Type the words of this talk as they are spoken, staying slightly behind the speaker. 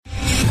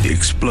The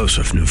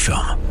explosive new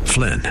film,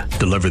 Flynn,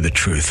 deliver the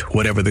truth,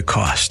 whatever the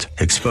cost,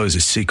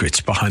 exposes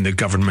secrets behind the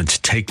government's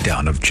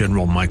takedown of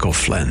General Michael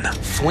Flynn.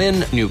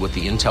 Flynn knew what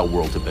the intel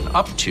world had been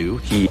up to.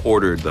 He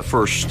ordered the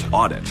first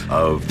audit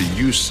of the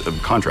use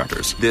of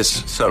contractors.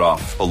 This set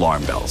off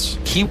alarm bells.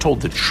 He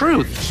told the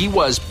truth. He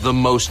was the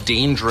most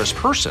dangerous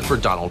person for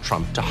Donald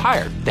Trump to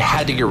hire. They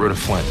had to get rid of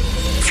Flynn.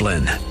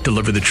 Flynn,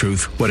 deliver the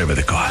truth, whatever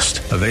the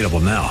cost. Available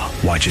now.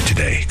 Watch it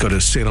today. Go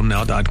to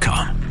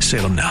salemnow.com.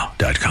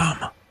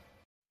 salemnow.com.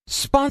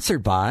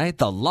 Sponsored by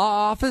the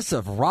Law Office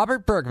of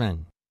Robert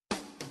Bergman.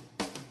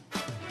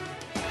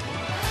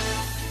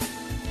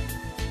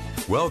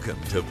 Welcome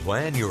to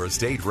Plan Your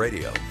Estate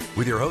Radio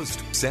with your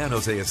host, San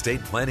Jose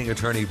estate planning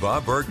attorney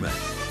Bob Bergman.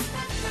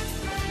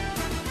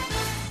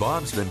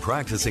 Bob's been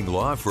practicing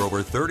law for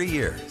over 30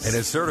 years and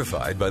is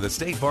certified by the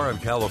State Bar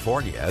of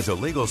California as a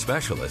legal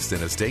specialist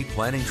in estate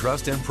planning,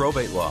 trust, and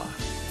probate law.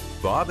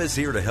 Bob is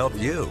here to help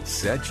you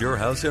set your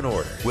house in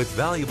order with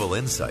valuable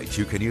insights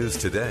you can use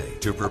today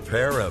to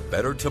prepare a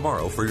better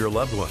tomorrow for your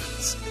loved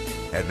ones.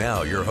 And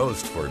now your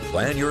host for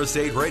Plan Your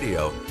Estate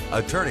Radio,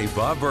 attorney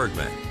Bob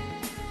Bergman.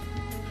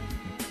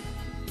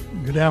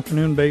 Good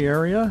afternoon, Bay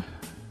Area.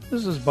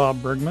 This is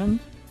Bob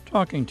Bergman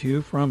talking to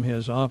you from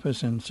his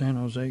office in San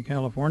Jose,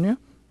 California,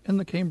 in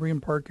the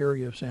Cambrian Park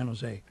area of San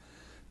Jose.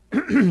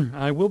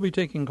 I will be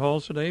taking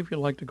calls today if you'd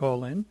like to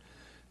call in.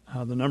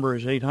 The number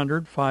is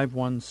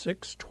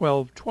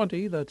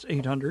 800-516-1220. That's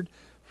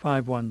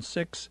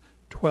 800-516-1220.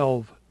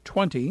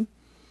 I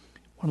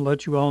want to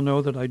let you all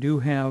know that I do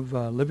have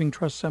Living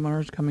Trust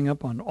seminars coming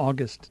up on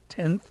August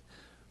 10th,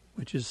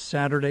 which is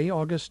Saturday,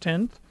 August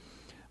 10th.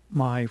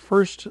 My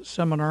first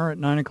seminar at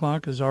 9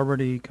 o'clock is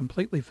already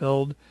completely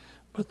filled,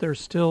 but there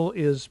still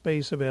is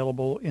space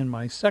available in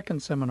my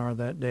second seminar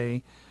that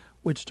day,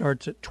 which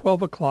starts at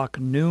 12 o'clock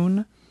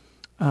noon.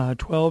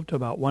 12 to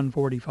about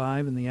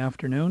 1:45 in the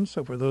afternoon.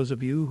 So for those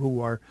of you who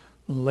are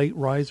late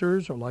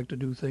risers or like to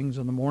do things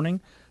in the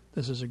morning,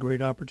 this is a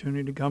great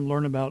opportunity to come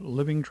learn about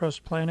living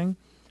trust planning,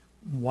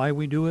 why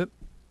we do it,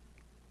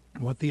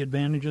 what the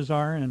advantages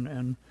are,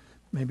 and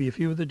maybe a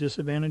few of the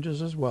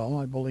disadvantages as well.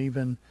 I believe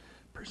in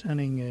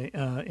presenting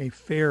a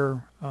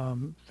fair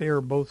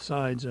both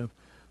sides of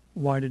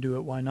why to do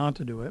it, why not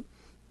to do it.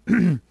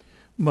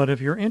 But if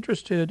you're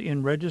interested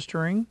in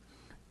registering,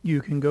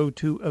 you can go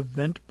to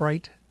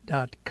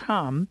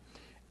eventbrite.com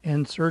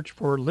and search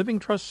for Living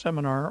Trust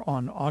Seminar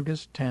on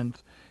August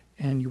 10th,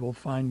 and you will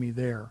find me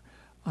there.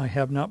 I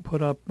have not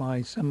put up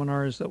my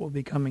seminars that will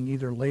be coming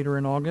either later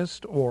in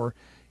August or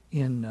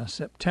in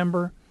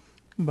September,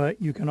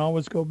 but you can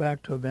always go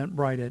back to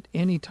Eventbrite at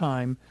any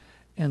time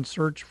and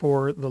search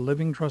for the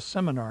Living Trust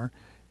Seminar,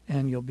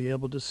 and you'll be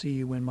able to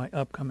see when my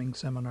upcoming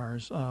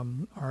seminars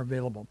are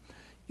available.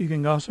 You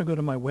can also go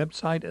to my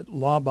website at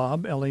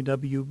lawbob,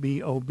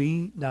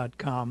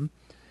 LAWBOB.com,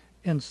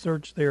 and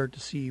search there to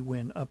see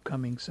when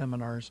upcoming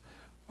seminars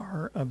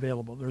are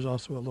available. There's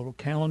also a little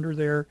calendar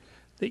there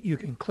that you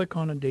can click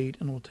on a date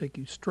and it will take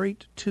you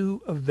straight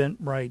to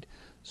Eventbrite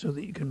so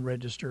that you can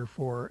register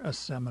for a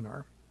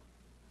seminar.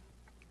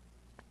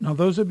 Now,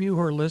 those of you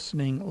who are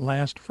listening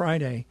last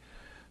Friday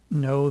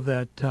know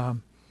that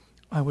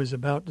I was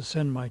about to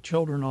send my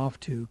children off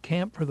to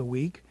camp for the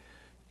week,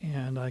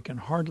 and I can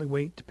hardly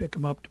wait to pick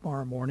them up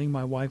tomorrow morning.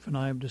 My wife and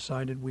I have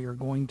decided we are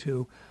going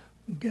to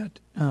get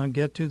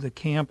to the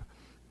camp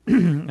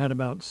at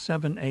about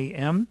 7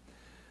 a.m.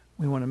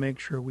 We want to make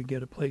sure we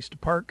get a place to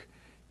park,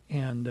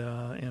 and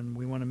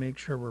we want to make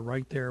sure we're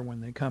right there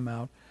when they come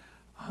out.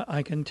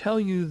 I can tell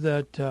you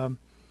that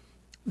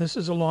this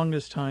is the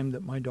longest time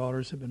that my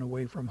daughters have been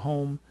away from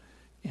home,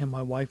 and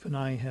my wife and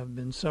I have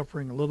been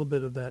suffering a little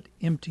bit of that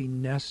empty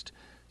nest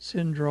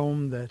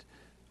syndrome that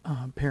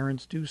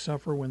parents do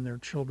suffer when their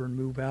children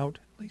move out,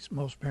 at least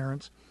most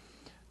parents.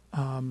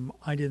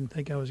 I didn't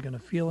think I was going to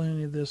feel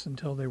any of this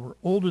until they were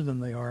older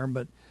than they are,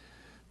 but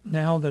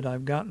now that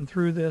I've gotten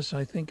through this,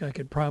 I think I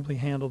could probably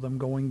handle them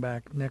going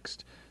back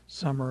next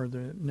summer,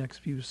 the next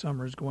few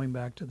summers going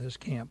back to this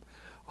camp.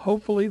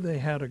 Hopefully they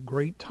had a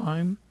great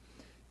time,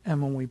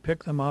 and when we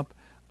pick them up,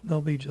 they'll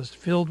be just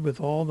filled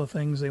with all the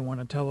things they want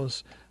to tell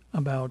us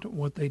about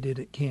what they did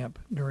at camp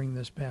during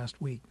this past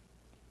week.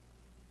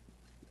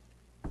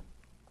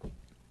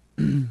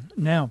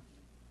 Now,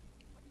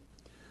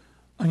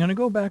 I'm going to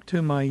go back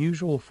to my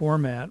usual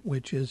format,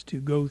 which is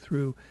to go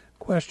through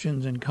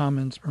questions and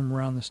comments from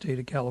around the state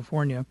of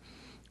California.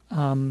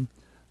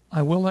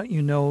 I will let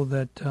you know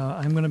that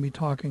I'm going to be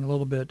talking a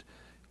little bit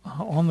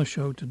on the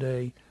show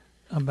today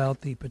about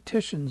the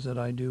petitions that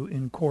I do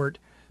in court,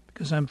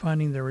 because I'm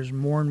finding there is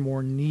more and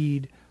more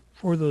need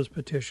for those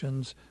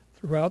petitions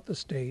throughout the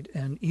state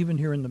and even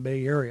here in the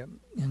Bay Area,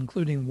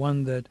 including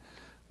one that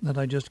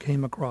I just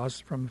came across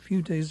from a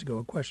few days ago,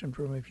 a question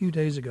from a few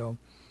days ago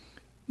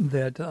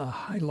that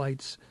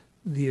highlights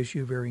the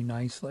issue very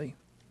nicely.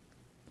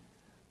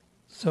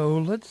 So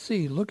let's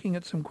see, looking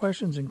at some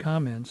questions and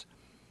comments.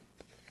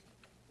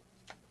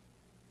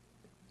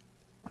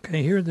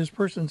 Okay, here this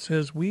person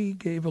says, we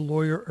gave a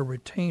lawyer a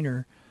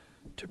retainer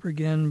to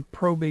begin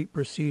probate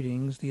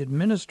proceedings. The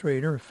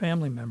administrator, a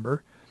family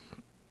member,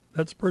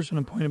 That's a person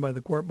appointed by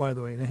the court, by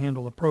the way, to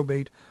handle a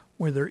probate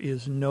where there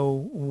is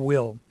no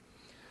will.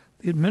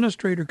 The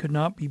administrator could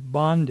not be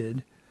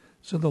bonded,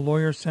 so the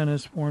lawyer sent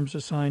us forms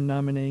to sign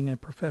nominating a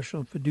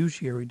professional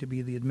fiduciary to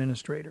be the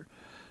administrator.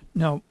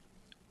 Now,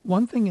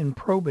 one thing in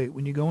probate,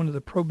 when you go into the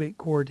probate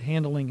court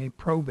handling a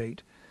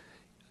probate,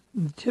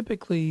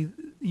 typically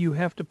you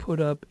have to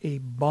put up a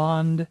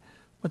bond,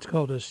 what's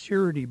called a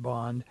surety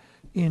bond,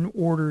 in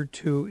order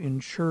to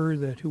ensure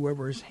that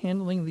whoever is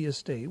handling the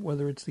estate,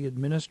 whether it's the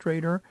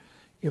administrator,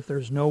 if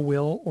there's no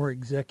will, or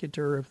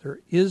executor, if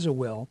there is a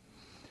will,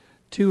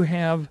 to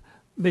have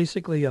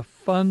basically a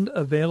fund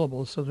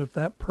available so that if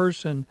that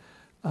person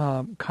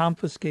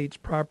confiscates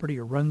property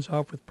or runs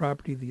off with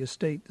property of the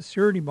estate, the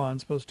surety bond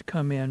is supposed to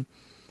come in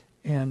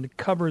and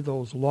cover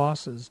those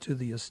losses to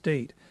the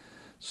estate.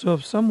 So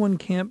if someone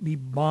can't be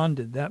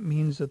bonded, that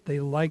means that they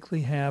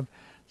likely have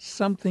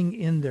something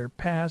in their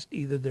past.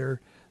 Either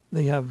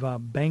they have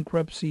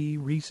bankruptcy,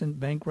 recent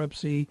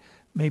bankruptcy,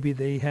 maybe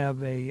they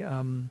have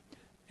a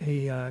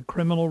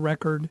criminal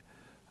record.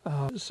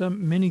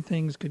 Many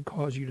things could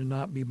cause you to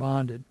not be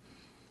bonded.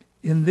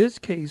 In this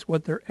case,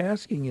 what they're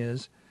asking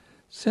is,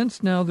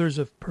 since now there's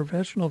a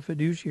professional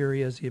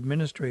fiduciary as the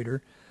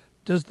administrator,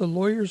 does the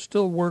lawyer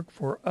still work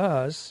for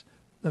us,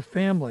 the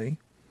family,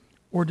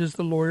 or does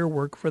the lawyer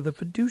work for the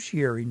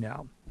fiduciary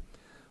now?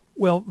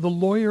 Well, the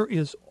lawyer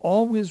is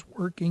always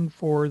working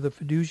for the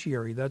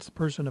fiduciary. That's the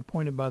person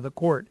appointed by the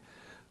court.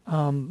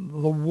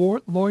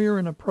 The lawyer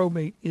in a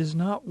probate is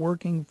not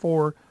working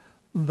for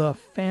the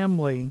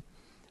family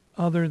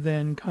other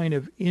than kind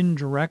of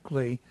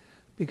indirectly,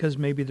 because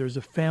maybe there's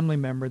a family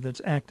member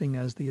that's acting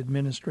as the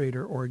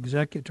administrator or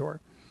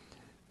executor.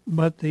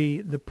 But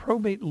the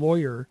probate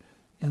lawyer,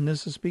 and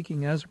this is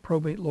speaking as a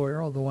probate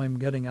lawyer, although I'm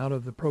getting out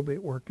of the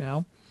probate work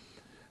now,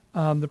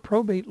 the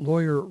probate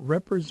lawyer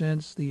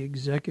represents the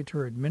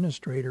executor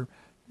administrator,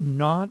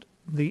 not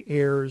the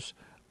heirs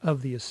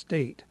of the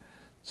estate.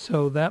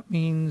 So that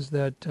means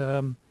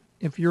that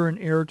if you're an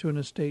heir to an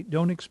estate,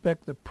 don't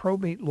expect the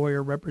probate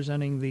lawyer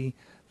representing the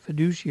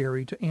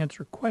fiduciary to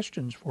answer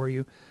questions for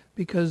you,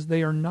 because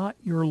they are not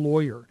your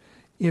lawyer.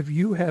 If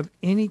you have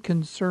any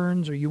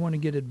concerns or you want to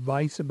get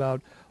advice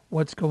about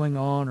what's going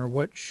on or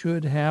what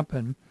should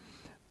happen,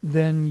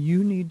 then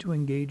you need to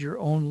engage your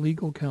own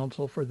legal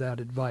counsel for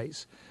that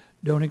advice.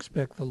 Don't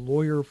expect the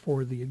lawyer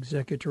for the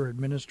executor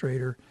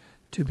administrator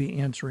to be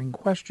answering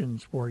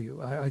questions for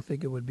you. I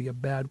think it would be a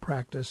bad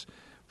practice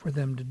for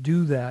them to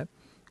do that,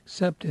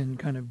 except in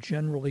kind of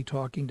generally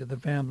talking to the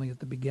family at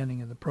the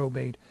beginning of the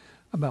probate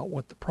about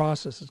what the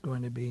process is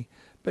going to be.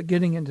 But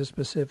getting into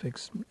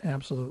specifics,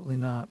 absolutely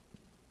not.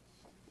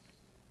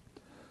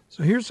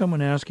 So here's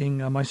someone asking,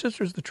 my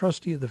sister's the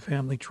trustee of the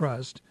family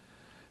trust.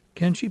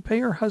 Can she pay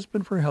her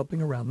husband for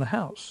helping around the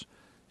house?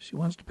 She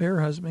wants to pay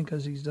her husband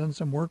because he's done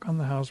some work on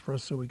the house for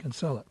us so we can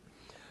sell it.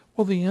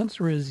 Well, the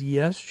answer is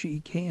yes,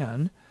 she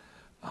can.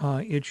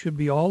 It should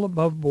be all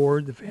above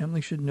board. The family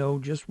should know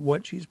just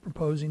what she's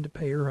proposing to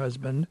pay her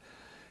husband,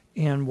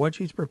 and what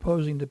she's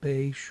proposing to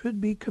pay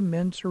should be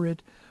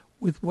commensurate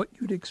with what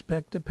you'd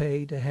expect to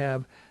pay to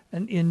have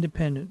an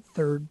independent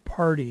third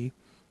party,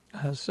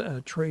 as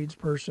a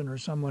tradesperson or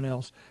someone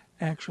else,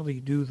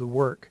 actually do the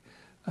work.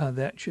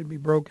 That should be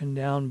broken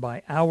down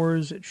by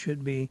hours. It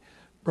should be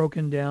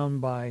broken down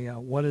by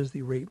what is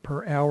the rate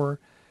per hour,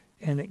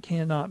 and it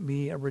cannot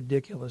be a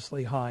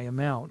ridiculously high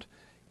amount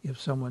if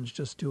someone's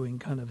just doing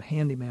kind of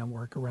handyman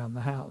work around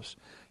the house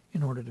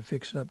in order to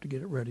fix it up to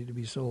get it ready to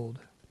be sold.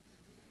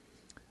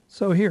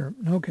 So here,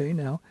 okay,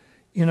 now,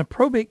 in a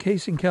probate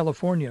case in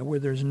California where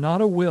there's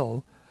not a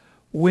will,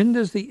 when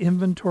does the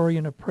inventory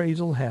and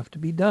appraisal have to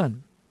be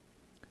done?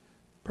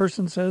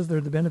 Person says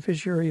they're the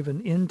beneficiary of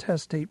an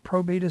intestate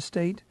probate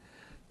estate.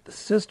 The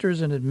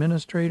sister's an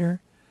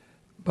administrator,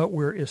 but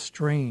we're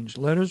estranged.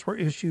 Letters were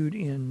issued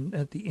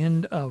at the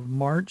end of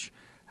March.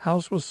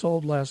 House was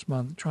sold last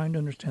month, trying to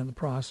understand the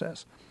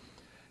process.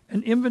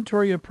 An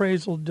inventory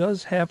appraisal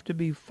does have to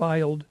be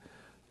filed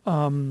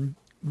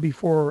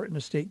before an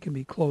estate can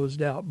be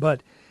closed out,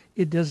 but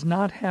it does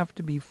not have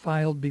to be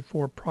filed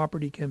before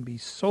property can be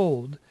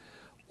sold.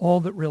 All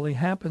that really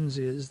happens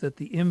is that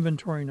the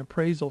inventory and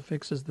appraisal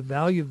fixes the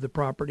value of the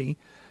property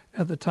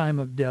at the time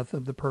of death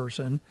of the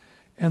person,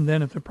 and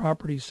then if the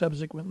property is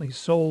subsequently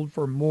sold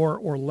for more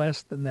or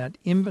less than that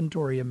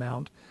inventory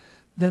amount,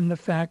 then the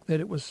fact that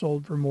it was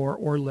sold for more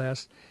or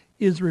less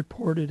is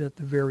reported at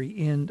the very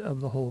end of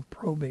the whole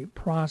probate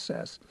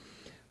process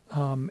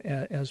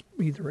as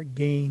either a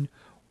gain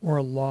or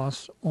a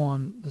loss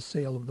on the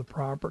sale of the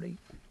property.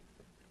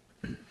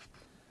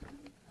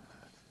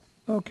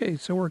 Okay,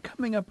 so we're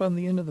coming up on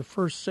the end of the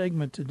first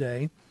segment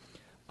today.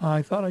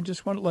 I thought I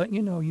just want to let you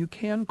know you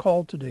can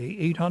call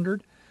today,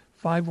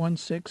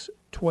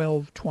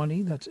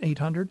 800-516-1220. That's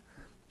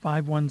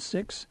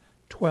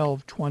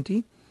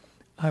 800-516-1220.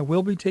 I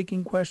will be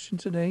taking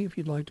questions today if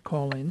you'd like to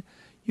call in.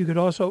 You could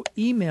also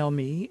email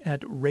me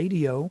at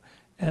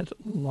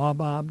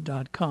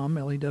radio@lawbob.com,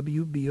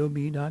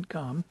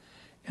 LAWBOB.com,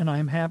 and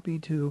I'm happy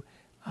to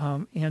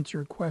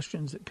answer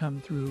questions that come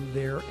through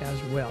there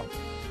as well.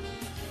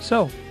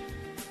 So,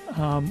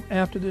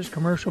 After this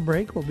commercial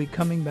break, we'll be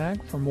coming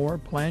back for more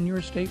Plan Your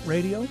Estate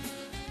Radio.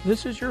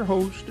 This is your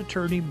host,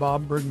 attorney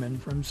Bob Bergman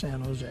from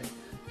San Jose.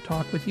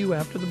 Talk with you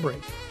after the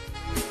break.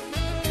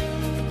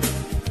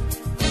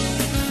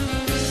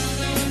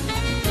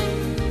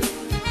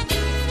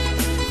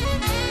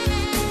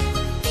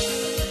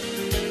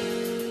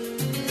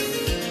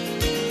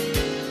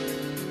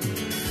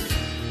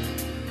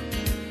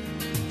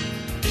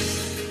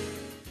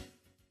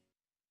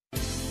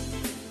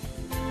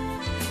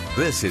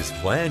 This is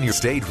Plan Your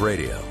Estate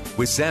Radio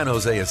with San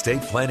Jose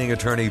estate planning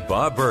attorney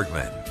Bob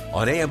Bergman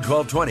on AM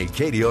 1220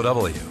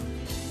 KDOW.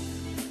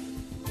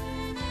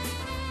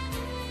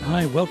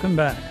 Hi, welcome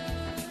back.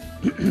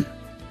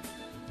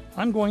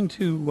 I'm going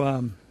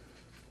to,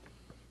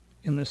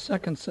 in the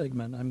second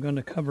segment, I'm going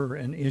to cover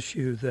an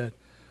issue that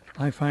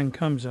I find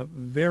comes up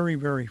very,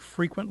 very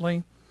frequently.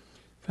 In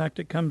fact,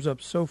 it comes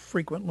up so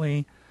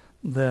frequently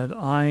that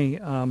I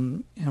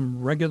am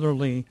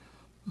regularly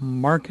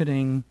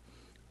marketing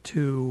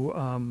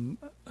to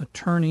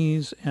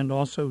attorneys and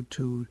also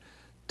to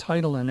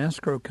title and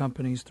escrow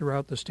companies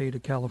throughout the state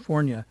of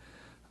California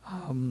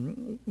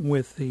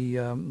with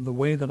the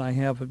way that I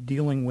have of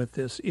dealing with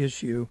this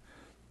issue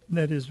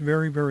that is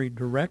very, very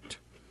direct,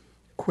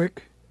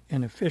 quick,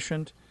 and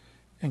efficient,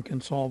 and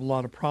can solve a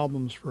lot of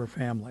problems for a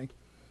family.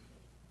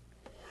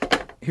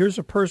 Here's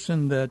a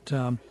person that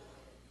a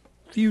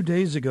few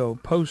days ago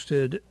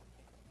posted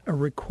a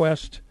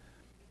request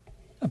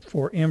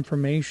for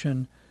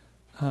information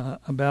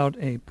about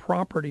a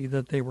property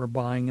that they were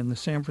buying in the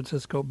San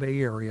Francisco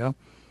Bay Area.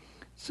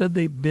 Said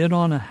they bid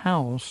on a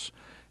house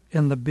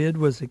and the bid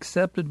was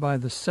accepted by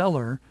the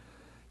seller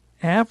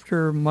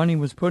after money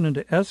was put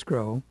into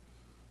escrow.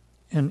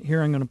 And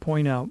here I'm going to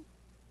point out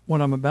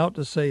what I'm about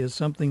to say is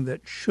something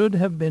that should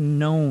have been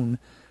known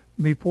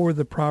before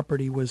the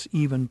property was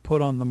even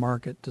put on the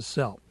market to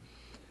sell.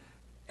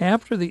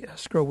 After the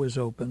escrow was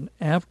opened,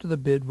 after the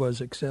bid was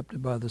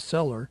accepted by the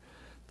seller,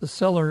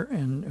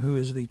 and who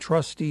is the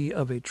trustee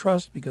of a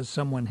trust because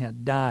someone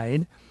had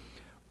died,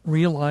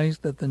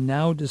 realized that the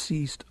now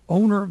deceased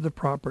owner of the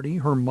property,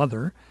 her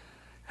mother,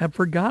 had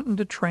forgotten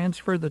to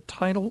transfer the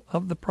title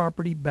of the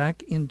property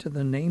back into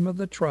the name of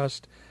the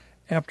trust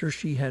after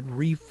she had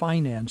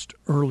refinanced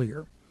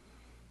earlier.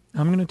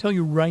 I'm going to tell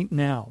you right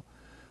now,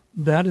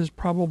 that is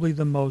probably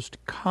the most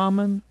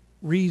common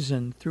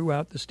reason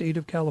throughout the state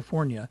of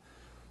California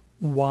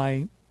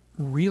why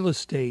real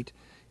estate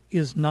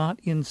is not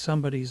in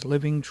somebody's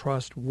living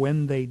trust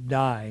when they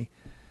die,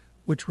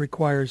 which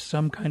requires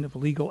some kind of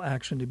legal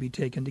action to be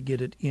taken to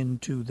get it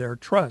into their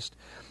trust.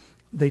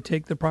 They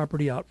take the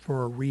property out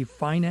for a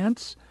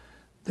refinance.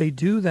 They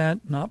do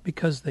that not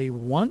because they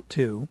want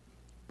to,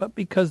 but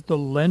because the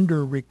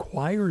lender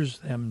requires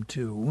them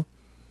to.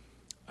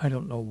 I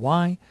don't know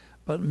why,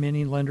 but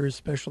many lenders,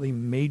 especially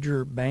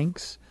major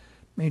banks,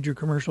 major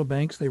commercial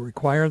banks, they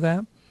require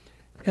that.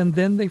 And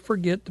then they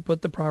forget to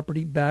put the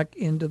property back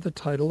into the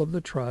title of the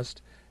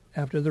trust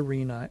after the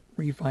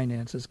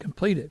refinance is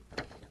completed.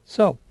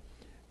 So,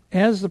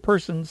 as the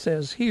person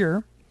says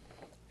here,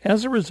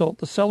 as a result,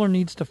 the seller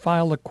needs to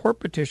file a court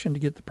petition to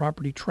get the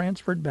property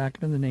transferred back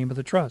into the name of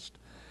the trust.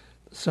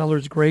 The seller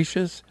is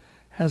gracious,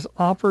 has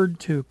offered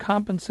to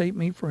compensate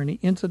me for any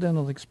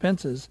incidental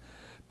expenses,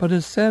 but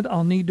has said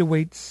I'll need to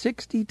wait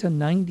 60 to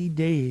 90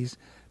 days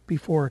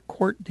before a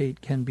court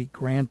date can be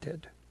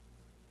granted.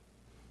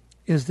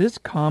 Is this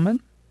common?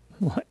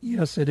 Well,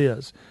 yes, it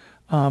is.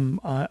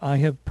 I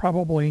have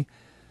probably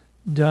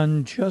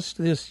done just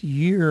this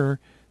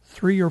year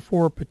 3 or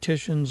 4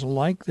 petitions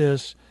like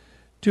this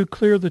to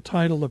clear the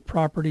title of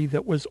property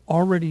that was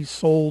already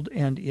sold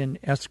and in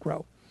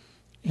escrow.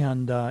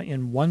 And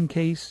in one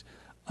case,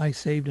 I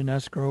saved an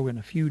escrow in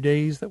a few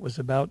days that was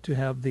about to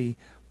have the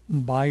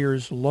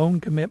buyer's loan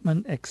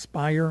commitment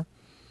expire.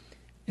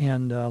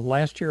 And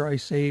last year I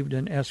saved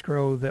an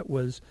escrow that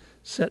was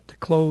set to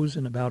close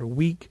in about a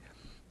week.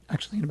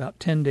 Actually in about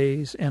 10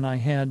 days, and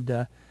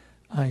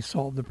I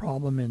solved the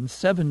problem in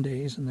 7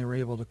 days, and they were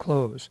able to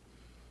close.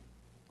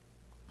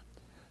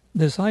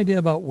 This idea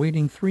about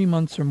waiting 3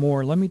 months or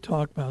more, let me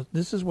talk about,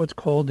 this is what's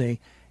called a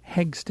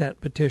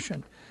Hegstat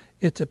petition.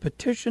 It's a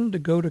petition to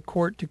go to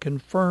court to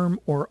confirm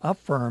or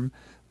affirm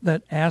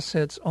that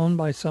assets owned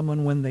by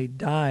someone when they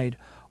died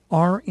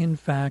are in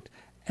fact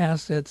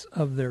assets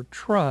of their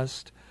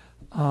trust,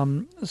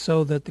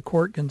 so that the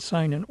court can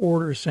sign an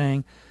order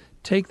saying,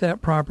 take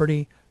that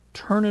property,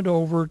 turn it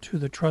over to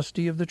the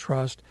trustee of the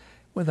trust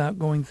without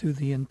going through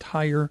the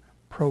entire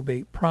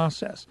probate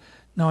process.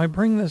 Now, I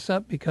bring this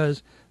up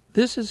because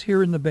this is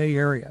here in the Bay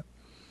Area,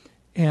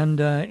 and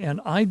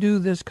I do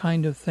this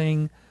kind of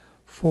thing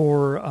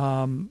for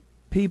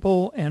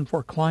people and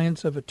for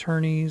clients of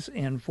attorneys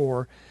and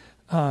for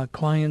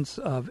clients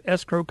of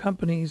escrow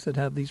companies that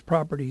have these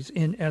properties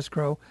in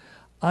escrow.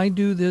 I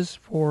do this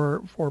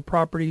for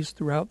properties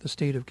throughout the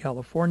state of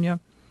California.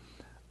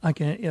 I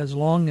can, as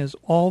long as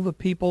all the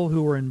people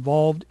who are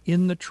involved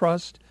in the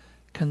trust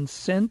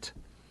consent,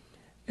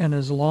 and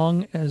as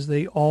long as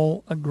they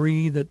all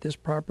agree that this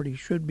property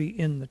should be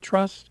in the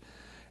trust,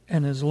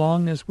 And as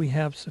long as we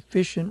have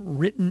sufficient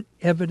written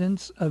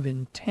evidence of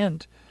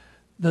intent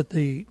that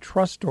the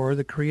trustor,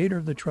 the creator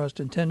of the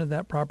trust, intended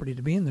that property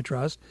to be in the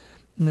trust,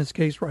 in this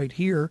case right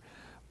here,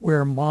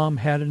 where mom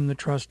had it in the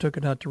trust, took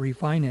it out to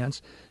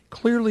refinance,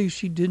 clearly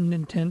she didn't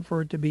intend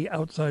for it to be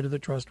outside of the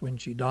trust when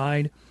she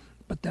died,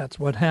 but that's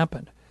what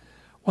happened.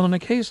 Well, in a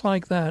case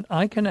like that,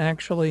 I can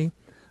actually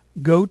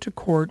go to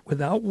court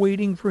without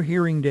waiting for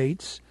hearing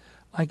dates.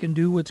 I can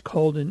do what's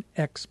called an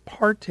ex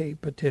parte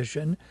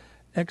petition.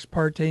 Ex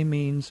parte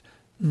means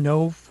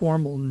no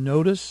formal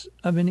notice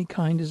of any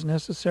kind is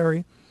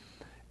necessary.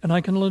 And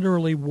I can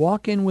literally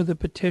walk in with a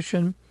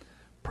petition,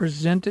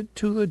 present it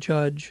to the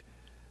judge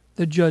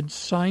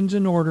signs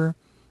an order,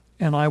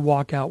 and I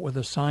walk out with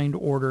a signed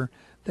order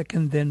that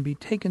can then be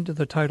taken to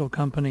the title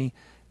company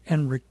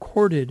and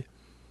recorded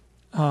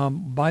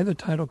by the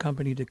title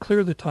company to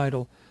clear the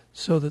title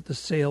so that the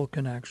sale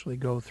can actually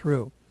go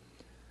through.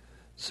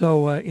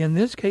 So in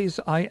this case,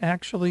 I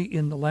actually,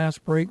 in the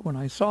last break when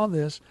I saw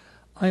this,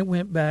 I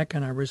went back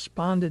and I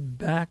responded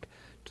back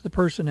to the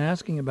person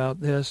asking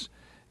about this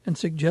and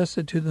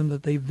suggested to them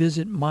that they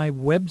visit my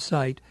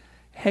website,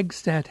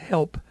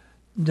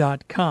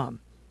 hegstadhelp.com.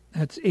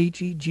 That's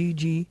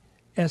HEGGSTAD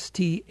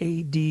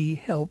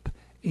help,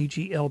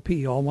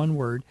 HELP, all one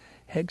word,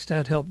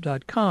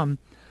 hegstadhelp.com,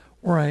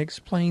 where I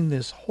explain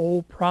this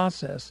whole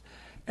process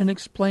and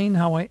explain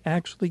how I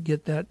actually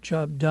get that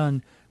job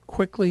done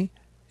quickly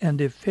and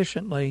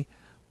efficiently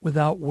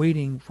without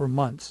waiting for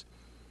months.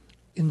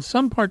 In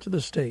some parts of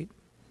the state,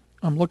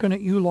 I'm looking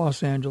at you,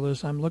 Los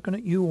Angeles, I'm looking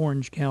at you,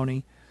 Orange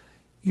County,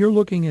 you're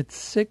looking at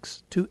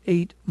 6 to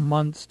 8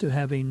 months to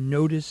have a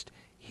noticed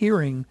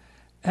hearing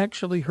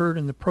actually heard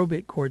in the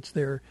probate courts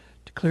there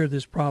to clear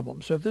this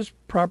problem. So if this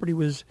property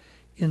was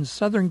in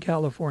Southern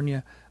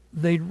California,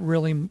 they'd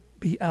really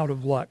be out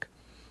of luck.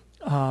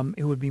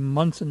 It would be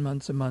months and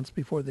months and months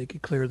before they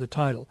could clear the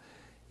title.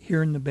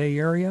 Here in the Bay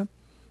Area,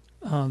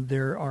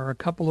 there are a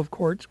couple of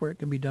courts where it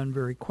can be done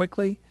very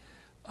quickly.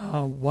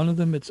 One of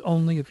them, it's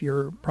only if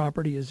your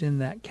property is in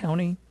that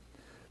county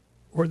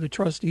or the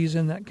trustee's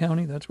in that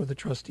county. That's where the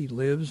trustee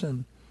lives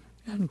and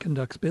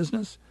conducts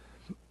business,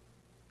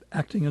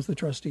 acting as the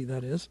trustee,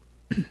 that is.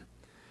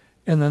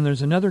 And then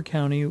there's another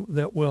county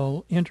that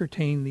will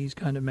entertain these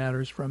kind of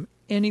matters from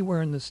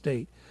anywhere in the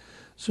state.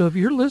 So if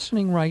you're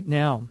listening right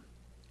now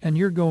and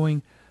you're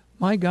going,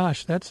 my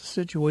gosh, that's the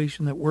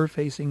situation that we're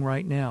facing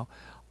right now.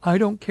 I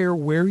don't care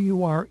where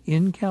you are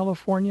in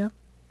California,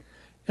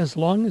 as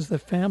long as the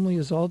family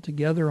is all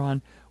together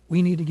on,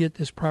 we need to get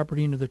this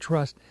property into the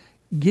trust,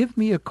 give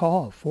me a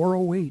call,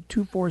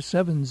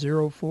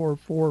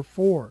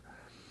 408-247-0444,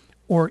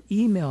 or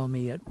email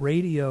me at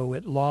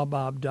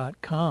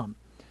radio@lawbob.com,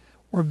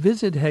 or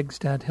visit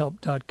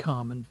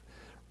hegstadhelp.com and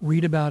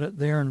read about it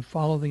there and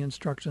follow the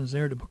instructions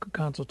there to book a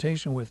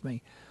consultation with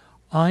me.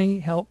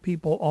 I help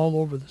people all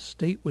over the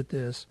state with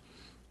this,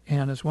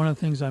 and it's one of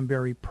the things I'm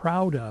very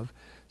proud of.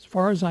 As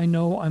far as I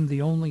know, I'm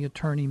the only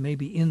attorney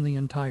maybe in the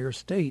entire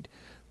state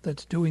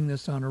that's doing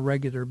this on a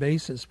regular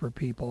basis for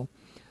people.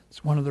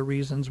 It's one of the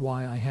reasons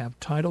why I have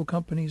title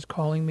companies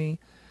calling me.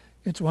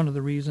 It's one of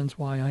the reasons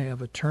why I have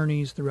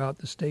attorneys throughout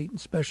the state,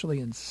 especially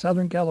in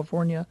Southern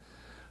California,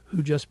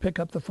 who just pick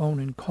up the phone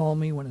and call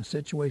me when a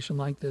situation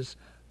like this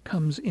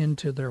comes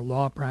into their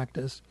law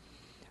practice.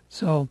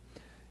 So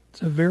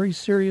it's a very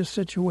serious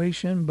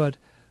situation, but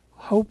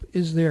hope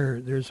is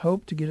there. There's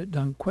hope to get it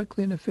done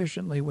quickly and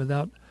efficiently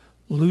without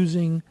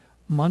losing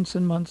months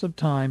and months of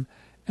time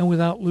and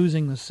without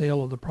losing the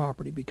sale of the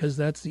property, because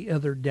that's the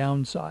other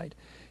downside,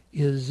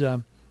 is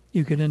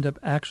you could end up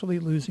actually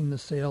losing the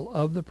sale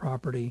of the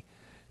property.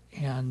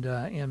 And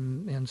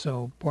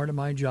so part of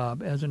my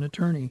job as an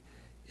attorney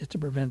is to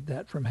prevent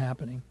that from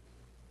happening.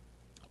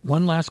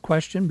 One last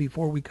question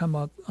before we come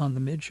up on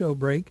the mid-show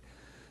break.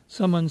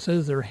 Someone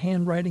says they're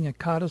handwriting a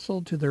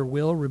codicil to their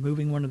will,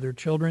 removing one of their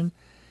children.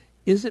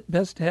 Is it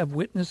best to have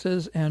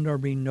witnesses and or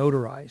be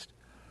notarized?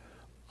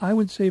 I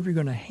would say if you're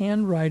going to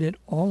handwrite it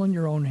all in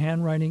your own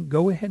handwriting,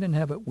 go ahead and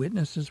have it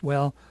witnessed as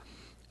well.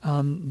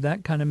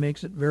 That kind of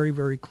makes it very,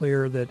 very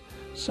clear that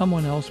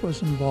someone else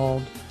was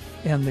involved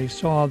and they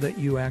saw that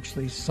you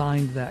actually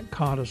signed that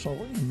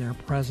codicil in their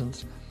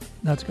presence.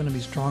 That's going to be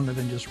stronger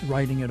than just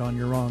writing it on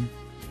your own.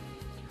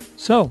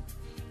 So,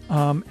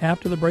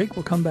 after the break,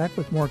 we'll come back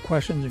with more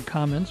questions and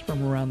comments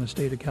from around the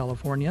state of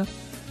California.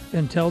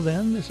 Until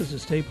then, this is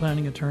estate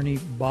planning attorney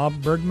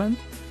Bob Bergman.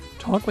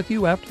 Talk with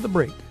you after the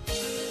break.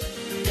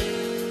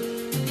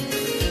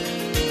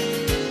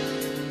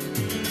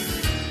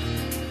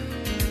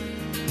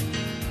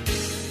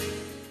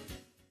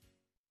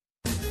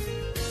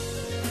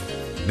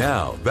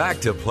 Now, back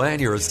to Plan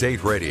Your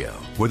Estate Radio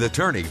with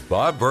attorney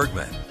Bob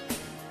Bergman.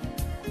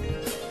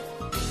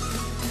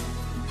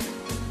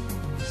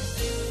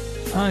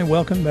 Hi,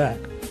 welcome back.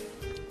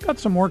 Got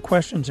some more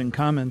questions and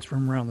comments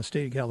from around the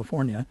state of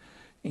California,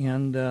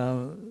 and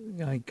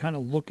I kind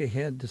of look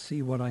ahead to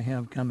see what I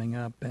have coming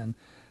up, and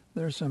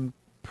there's some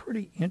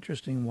pretty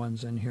interesting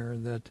ones in here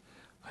that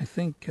I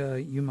think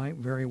you might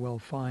very well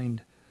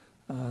find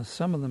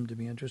some of them to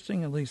be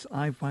interesting. At least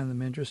I find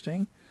them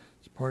interesting.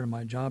 It's part of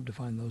my job to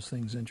find those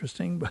things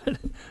interesting,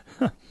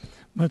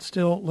 but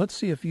still, let's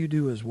see if you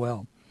do as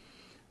well.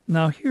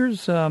 Now,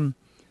 here's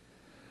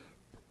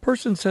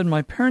person said,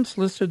 my parents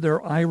listed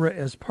their IRA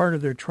as part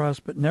of their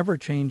trust, but never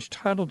changed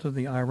title to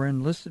the IRA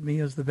and listed me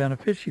as the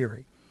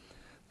beneficiary.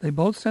 They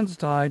both since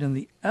died, and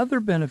the other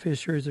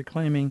beneficiaries are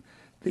claiming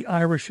the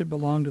IRA should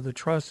belong to the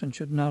trust and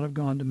should not have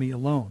gone to me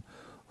alone.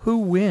 Who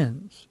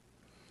wins?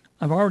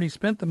 I've already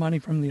spent the money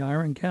from the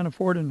IRA and can't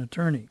afford an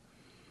attorney.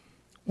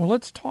 Well,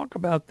 let's talk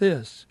about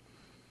this.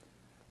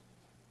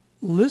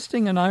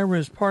 Listing an IRA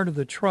as part of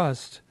the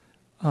trust,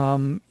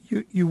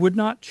 you would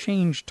not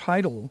change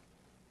title.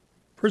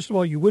 First of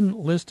all, you wouldn't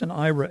list an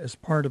IRA as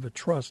part of a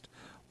trust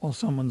while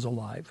someone's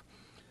alive.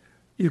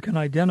 You can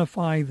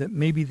identify that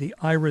maybe the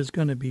IRA is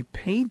going to be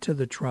paid to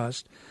the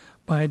trust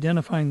by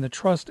identifying the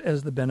trust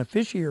as the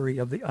beneficiary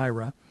of the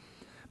IRA.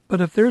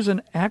 But if there's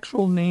an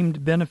actual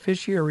named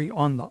beneficiary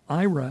on the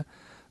IRA,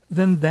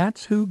 then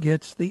that's who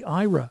gets the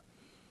IRA.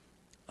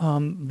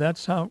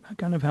 That's how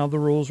the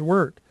rules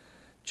work.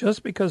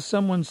 Just because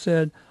someone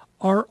said,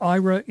 our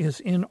IRA is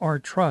in our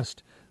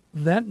trust,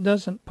 that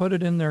doesn't put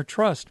it in their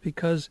trust,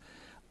 because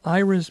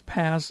IRAs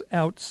pass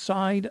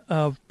outside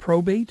of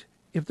probate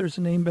if there's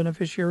a named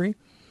beneficiary,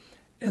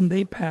 and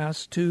they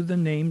pass to the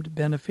named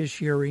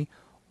beneficiary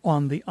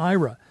on the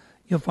IRA.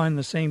 You'll find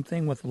the same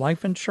thing with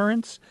life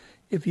insurance.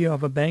 If you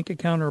have a bank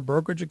account or a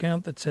brokerage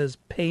account that says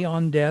pay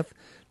on death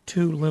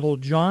to little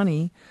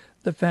Johnny,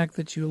 the fact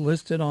that you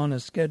list it on a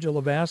schedule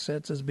of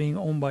assets as being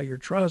owned by your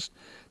trust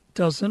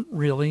doesn't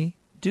really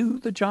do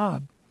the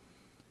job.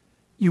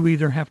 You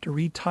either have to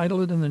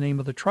retitle it in the name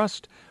of the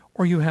trust,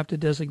 or you have to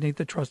designate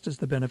the trust as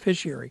the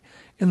beneficiary.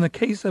 In the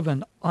case of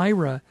an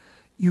IRA,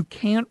 you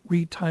can't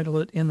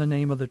retitle it in the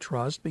name of the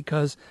trust,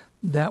 because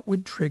that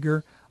would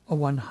trigger a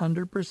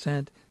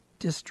 100%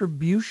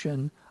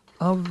 distribution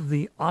of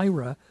the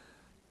IRA,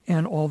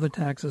 and all the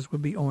taxes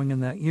would be owing in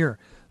that year.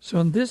 So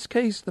in this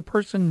case, the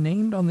person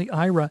named on the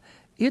IRA,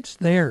 it's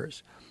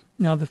theirs.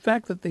 Now, the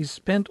fact that they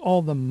spent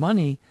all the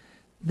money,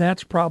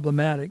 that's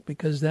problematic,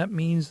 because that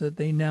means that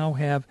they now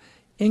have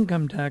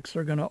income tax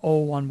they're going to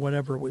owe on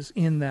whatever was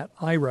in that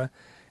IRA,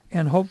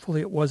 and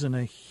hopefully it wasn't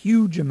a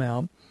huge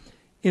amount.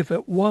 If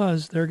it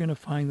was, they're going to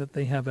find that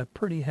they have a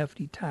pretty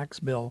hefty tax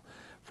bill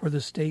for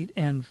the state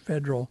and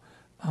federal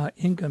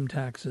income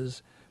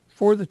taxes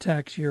for the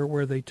tax year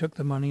where they took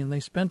the money and they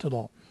spent it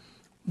all.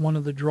 One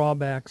of the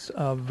drawbacks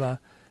of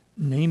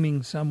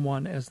naming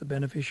someone as the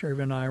beneficiary of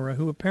an IRA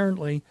who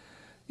apparently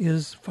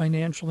is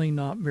financially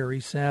not very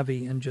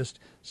savvy and just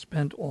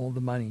spent all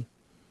the money.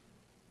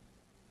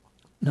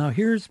 Now,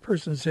 here's a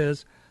person who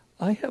says,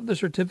 I have the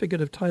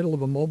certificate of title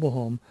of a mobile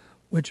home,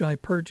 which I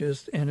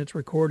purchased, and it's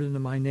recorded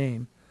in my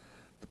name.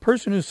 The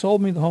person who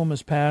sold me the home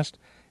has passed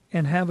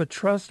and have a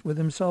trust with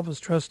himself as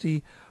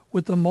trustee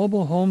with the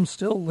mobile home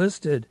still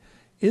listed.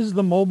 Is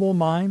the mobile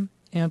mine?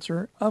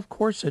 Answer, of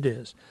course it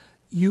is.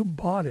 You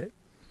bought it.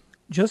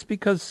 Just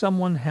because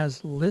someone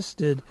has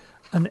listed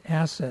an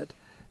asset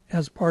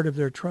as part of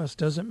their trust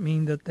doesn't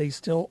mean that they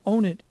still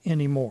own it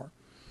anymore.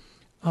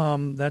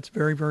 That's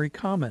very, very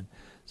common.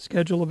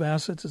 Schedule of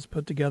assets is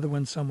put together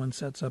when someone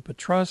sets up a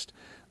trust.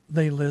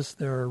 They list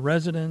their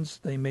residence.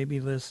 They maybe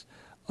list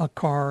a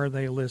car.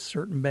 They list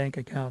certain bank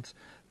accounts.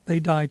 They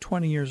die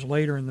 20 years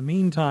later. In the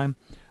meantime,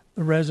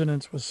 the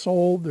residence was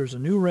sold. There's a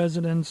new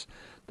residence.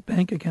 The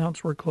bank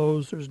accounts were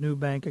closed. There's new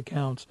bank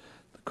accounts.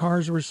 The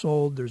cars were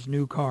sold. There's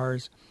new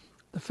cars.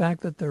 The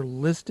fact that they're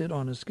listed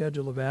on a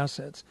schedule of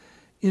assets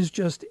is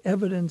just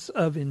evidence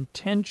of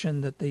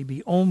intention that they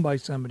be owned by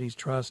somebody's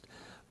trust,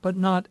 but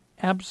not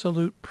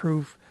absolute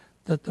proof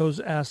that those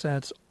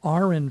assets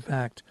are in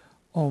fact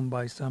owned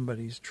by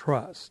somebody's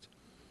trust.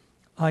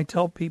 I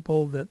tell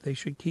people that they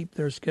should keep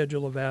their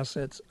schedule of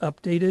assets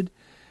updated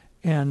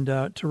and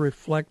to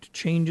reflect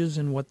changes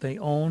in what they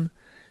own.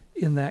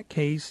 In that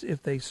case,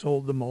 if they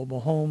sold the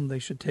mobile home, they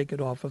should take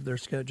it off of their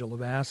schedule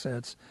of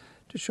assets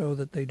to show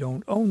that they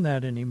don't own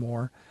that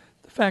anymore.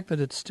 The fact that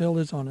it still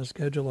is on a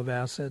schedule of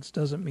assets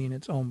doesn't mean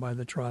it's owned by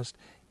the trust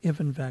if,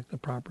 in fact, the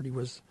property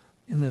was,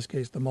 in this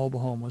case, the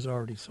mobile home was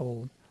already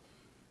sold.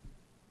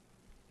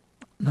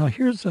 Now,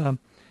 here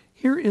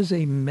is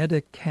a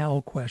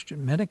Medi-Cal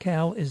question.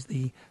 Medi-Cal is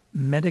the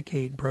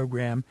Medicaid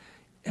program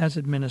as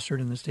administered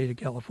in the state of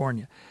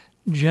California,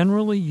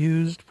 generally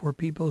used for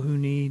people who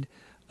need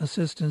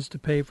assistance to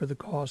pay for the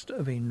cost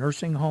of a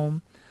nursing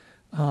home,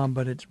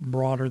 but it's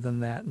broader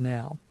than that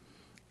now.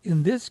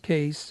 In this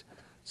case,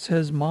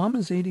 says mom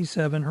is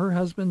 87, her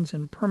husband's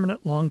in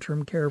permanent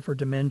long-term care for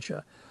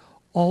dementia,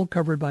 all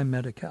covered by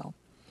Medi-Cal.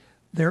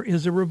 There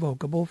is a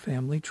revocable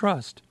family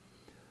trust.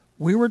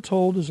 We were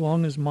told as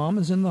long as mom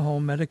is in the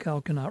home, Medi-Cal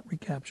cannot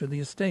recapture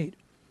the estate.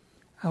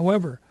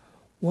 However,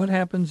 what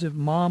happens if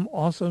mom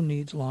also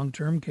needs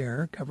long-term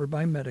care covered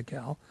by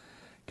Medi-Cal?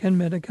 Can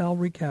Medi-Cal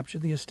recapture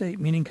the estate?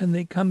 Meaning, can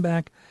they come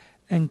back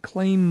and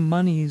claim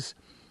monies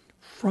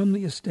from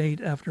the estate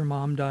after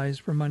mom dies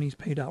for monies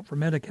paid out for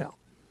Medi-Cal?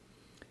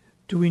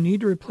 Do we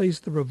need to replace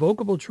the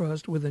revocable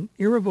trust with an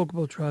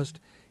irrevocable trust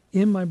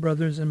in my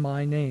brother's and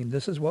my name?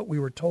 This is what we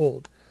were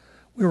told.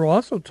 We were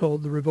also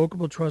told the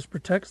revocable trust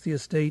protects the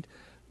estate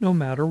no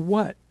matter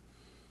what.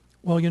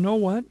 Well, you know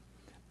what?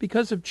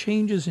 Because of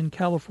changes in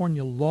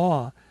California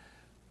law,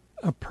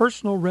 a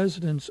personal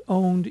residence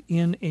owned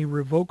in a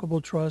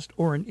revocable trust,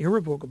 or an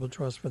irrevocable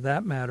trust for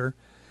that matter,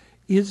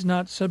 is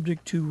not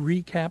subject to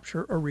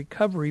recapture or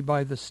recovery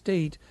by the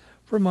state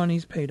for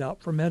monies paid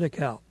out for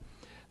Medi-Cal.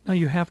 Now,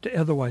 you have to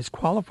otherwise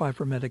qualify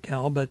for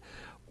Medi-Cal, but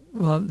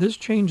this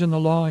change in the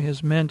law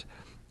has meant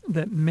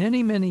that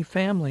many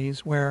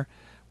families where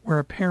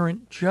a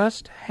parent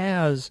just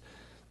has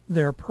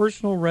their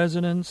personal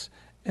residence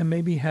and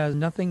maybe has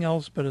nothing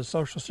else but a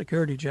Social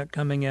Security check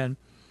coming in,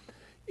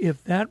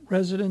 if that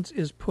residence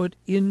is put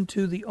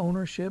into the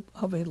ownership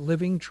of a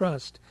living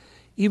trust,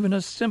 even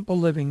a simple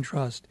living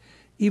trust,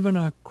 even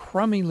a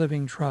crummy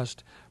living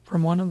trust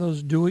from one of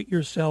those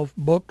do-it-yourself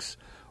books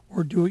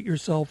or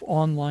do-it-yourself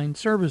online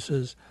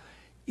services,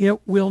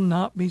 it will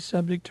not be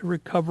subject to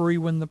recovery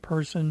when the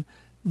person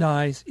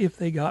dies if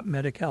they got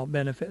Medi-Cal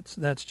benefits.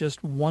 That's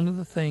just one of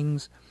the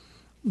things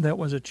that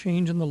was a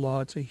change in the law.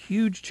 It's a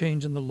huge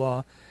change in the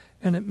law,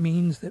 and it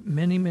means that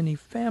many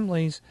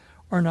families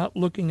are not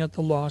looking at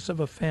the loss of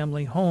a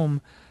family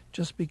home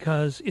just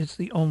because it's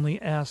the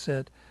only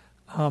asset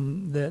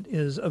that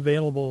is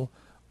available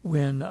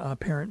when a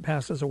parent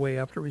passes away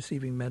after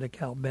receiving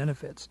Medi-Cal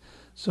benefits.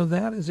 So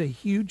that is a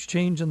huge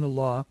change in the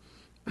law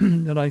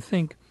that I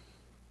think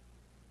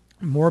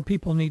more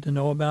people need to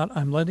know about.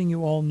 I'm letting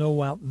you all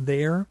know out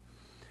there.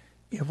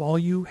 If all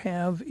you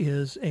have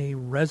is a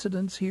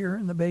residence here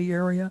in the Bay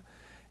Area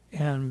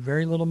and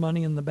very little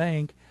money in the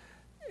bank,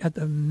 at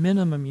the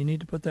minimum, you need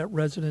to put that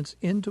residence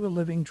into a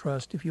living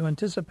trust. If you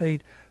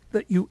anticipate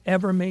that you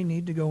ever may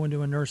need to go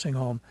into a nursing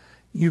home,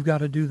 you've got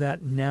to do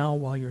that now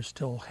while you're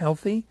still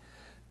healthy.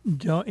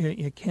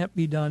 It can't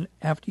be done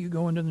after you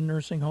go into the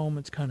nursing home.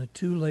 It's kind of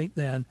too late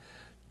then.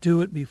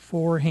 Do it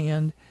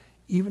beforehand.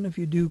 Even if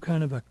you do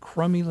kind of a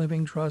crummy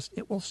living trust,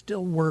 it will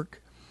still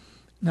work.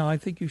 Now, I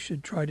think you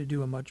should try to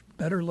do a much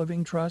better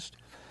living trust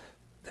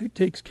that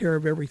takes care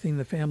of everything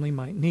the family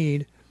might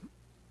need,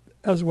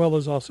 as well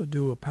as also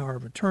do a power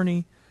of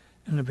attorney,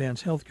 an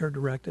advanced health care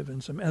directive,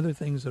 and some other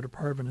things that are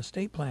part of an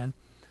estate plan.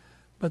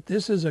 But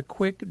this is a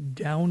quick,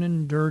 down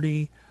and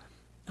dirty,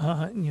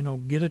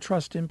 get a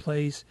trust in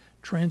place,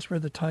 transfer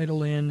the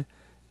title in,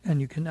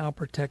 and you can now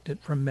protect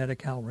it from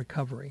Medi-Cal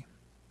recovery.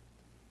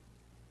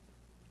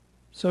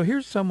 So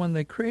here's someone,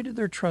 they created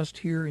their trust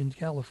here in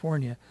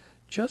California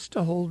just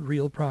to hold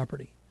real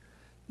property.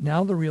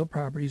 Now the real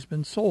property's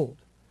been sold.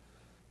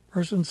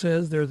 Person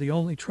says they're the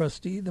only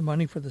trustee. The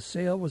money for the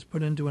sale was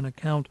put into an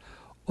account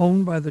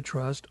owned by the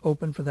trust,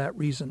 open for that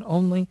reason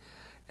only,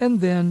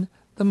 and then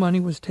the money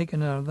was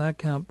taken out of that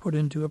account, put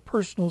into a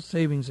personal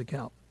savings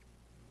account.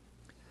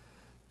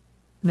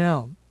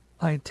 Now,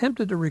 I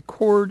attempted to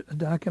record a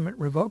document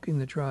revoking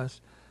the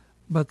trust,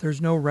 but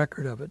there's no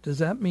record of it. Does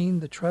that mean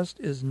the trust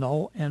is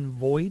null and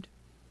void?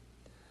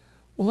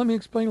 Well, let me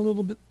explain a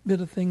little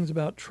bit of things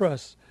about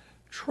trusts.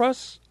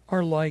 Trusts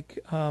are like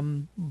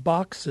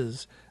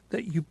boxes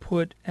that you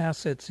put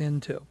assets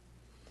into.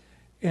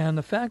 And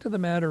the fact of the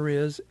matter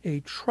is,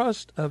 a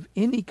trust of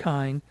any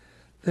kind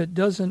that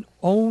doesn't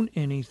own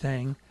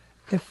anything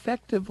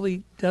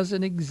effectively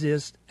doesn't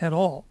exist at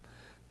all,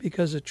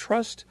 because a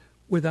trust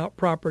without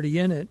property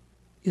in it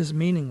is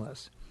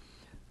meaningless.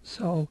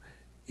 So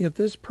if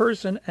this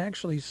person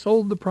actually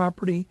sold the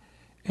property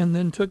and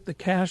then took the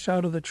cash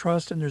out of the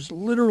trust and there's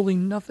literally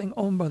nothing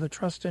owned by the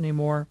trust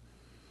anymore,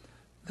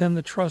 then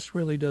the trust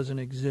really doesn't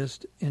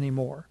exist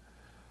anymore.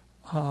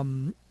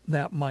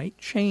 That might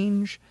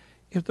change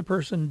if the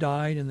person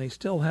died and they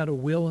still had a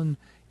will in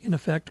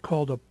effect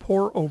called a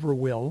pour-over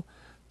will,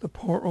 the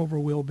pour-over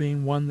will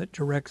being one that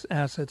directs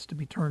assets to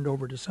be turned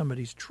over to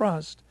somebody's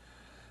trust.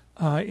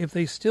 If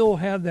they still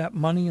had that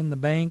money in the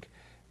bank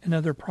and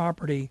other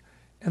property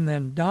and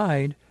then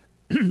died,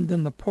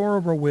 then the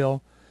pour-over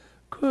will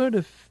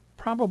could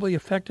probably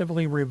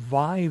effectively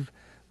revive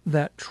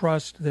that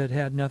trust that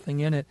had nothing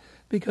in it,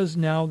 because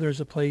now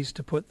there's a place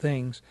to put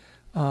things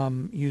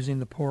using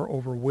the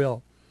pour-over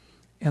will.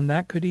 And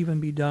that could even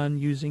be done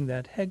using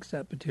that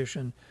Hegseth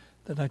petition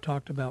that I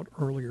talked about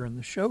earlier in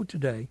the show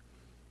today.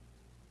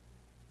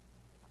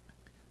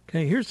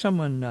 Okay, here's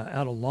someone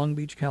out of Long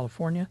Beach,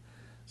 California.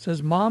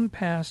 Says, Mom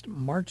passed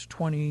March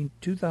 20,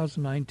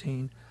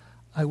 2019.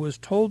 I was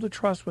told the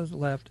trust was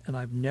left, and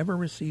I've never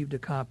received a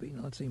copy.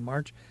 Now, let's see,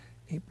 March,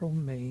 April,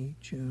 May,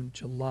 June,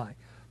 July.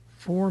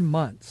 4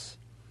 months.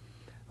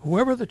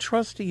 Whoever the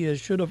trustee is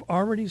should have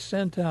already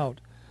sent out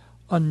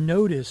a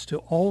notice to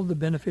all of the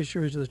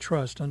beneficiaries of the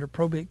trust under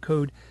probate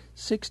code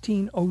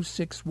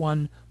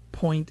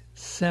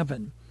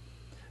 16061.7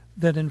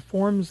 that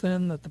informs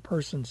them that the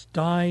person's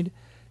died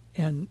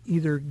and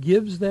either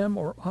gives them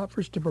or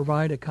offers to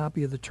provide a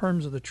copy of the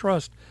terms of the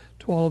trust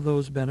to all of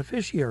those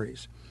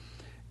beneficiaries.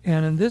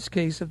 And in this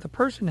case, if the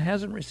person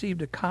hasn't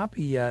received a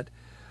copy yet,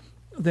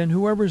 then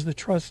whoever's the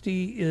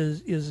trustee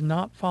is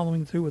not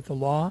following through with the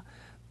law.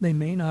 They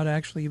may not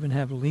actually even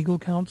have legal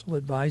counsel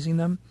advising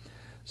them.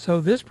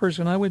 So this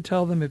person, I would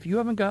tell them, if you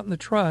haven't gotten the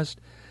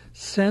trust,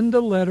 send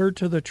a letter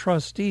to the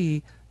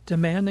trustee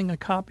demanding a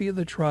copy of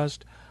the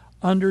trust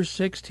under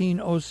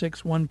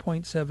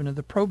 1606.1.7 of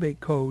the probate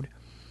code,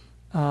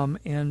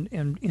 and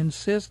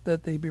insist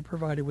that they be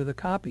provided with a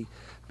copy,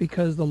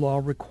 because the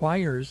law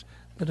requires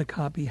that a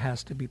copy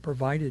has to be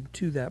provided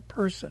to that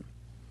person.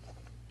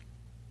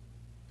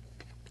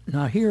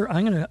 Now here,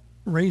 I'm going to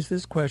raise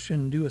this question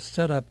and do a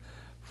setup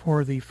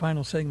for the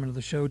final segment of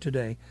the show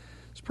today.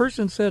 This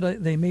person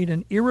said they made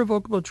an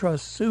irrevocable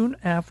trust soon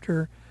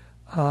after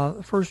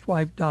the first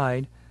wife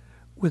died,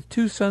 with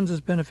 2 sons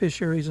as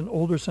beneficiaries and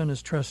older son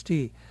as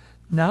trustee.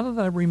 Now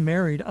that I've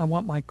remarried, I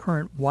want my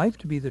current wife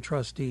to be the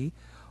trustee.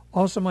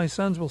 Also, my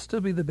sons will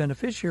still be the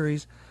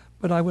beneficiaries,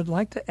 but I would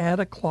like to add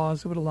a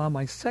clause that would allow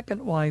my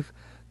second wife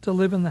to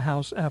live in the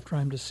house after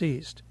I'm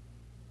deceased.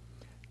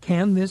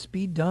 Can this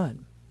be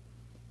done?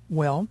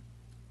 Well,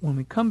 when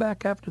we come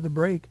back after the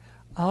break,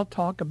 I'll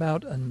talk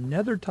about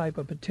another type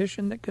of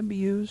petition that can be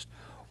used,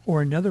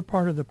 or another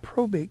part of the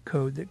probate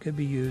code that could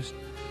be used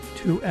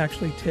to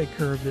actually take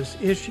care of this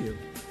issue.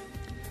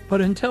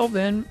 But until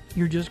then,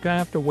 you're just going to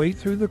have to wait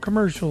through the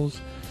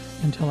commercials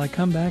until I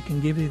come back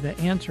and give you the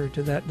answer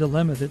to that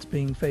dilemma that's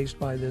being faced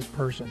by this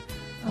person,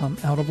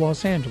 out of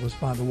Los Angeles,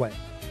 by the way.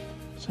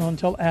 So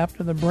until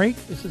after the break,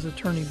 this is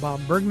Attorney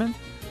Bob Bergman.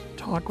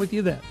 Talk with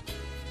you then.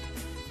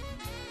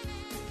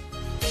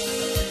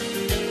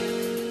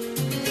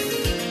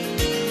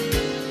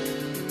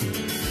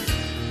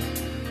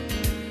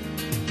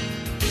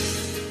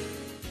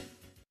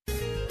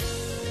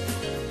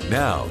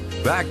 Now,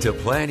 back to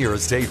Plan Your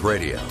Estate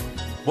Radio.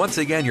 Once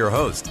again, your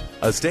host,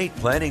 estate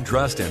planning,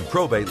 trust, and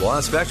probate law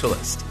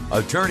specialist,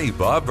 Attorney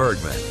Bob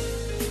Bergman.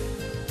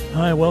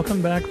 Hi,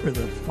 welcome back for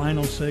the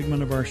final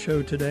segment of our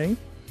show today.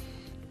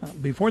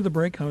 Before the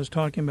break, I was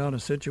talking about a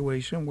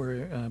situation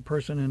where a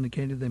person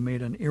indicated they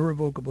made an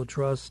irrevocable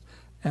trust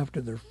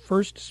after their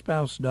first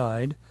spouse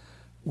died,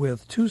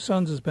 with 2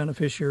 sons as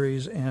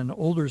beneficiaries and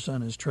older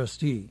son as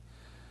trustee.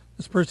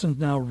 This person's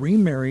now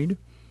remarried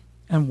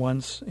and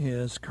wants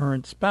his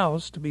current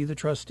spouse to be the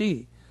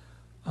trustee.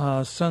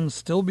 Sons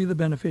still be the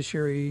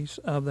beneficiaries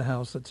of the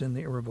house that's in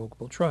the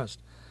irrevocable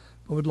trust,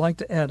 but would like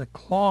to add a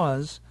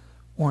clause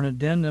or an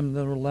addendum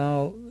that will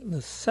allow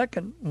the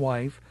second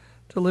wife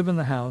to live in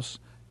the house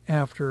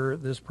after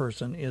this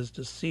person is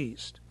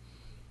deceased.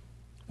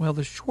 Well,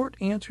 the short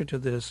answer to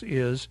this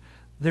is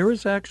there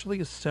is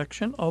actually a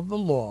section of the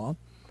law,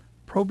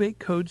 Probate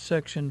Code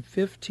Section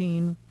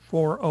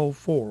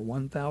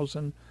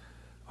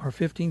 15404,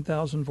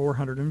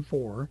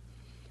 15,404,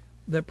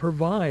 that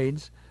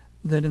provides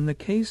that in the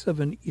case of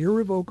an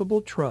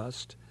irrevocable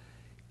trust,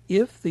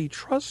 if the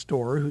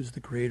trustor, who's the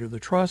creator of the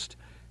trust,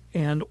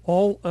 and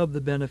all of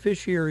the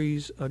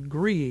beneficiaries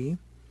agree,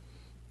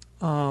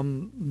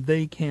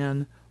 they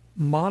can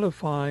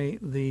modify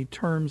the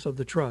terms of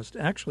the trust.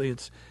 Actually,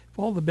 it's if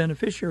all the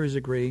beneficiaries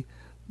agree,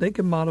 they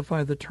can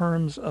modify the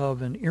terms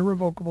of an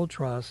irrevocable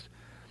trust,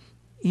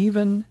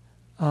 even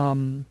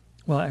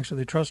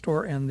the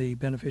trustor and the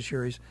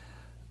beneficiaries,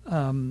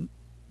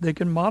 they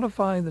can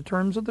modify the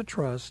terms of the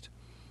trust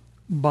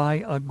by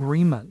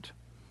agreement.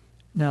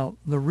 Now,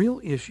 the real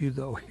issue,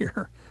 though,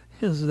 here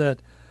is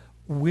that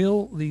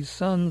will these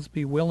sons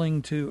be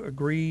willing to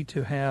agree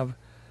to have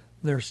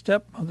their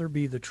stepmother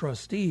be the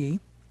trustee,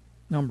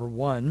 number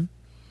one,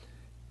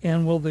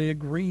 and will they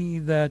agree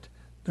that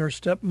their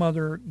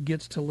stepmother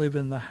gets to live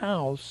in the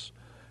house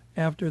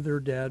after their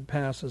dad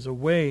passes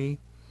away?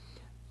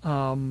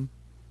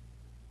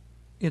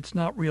 It's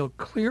not real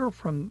clear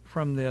from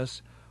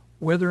this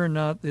whether or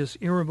not this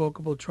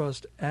irrevocable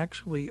trust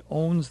actually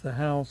owns the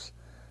house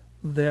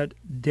that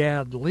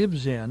dad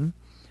lives in.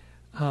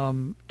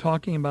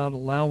 Talking about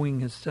allowing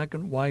his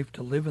second wife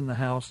to live in the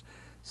house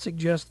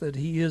suggests that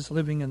he is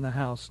living in the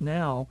house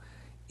now,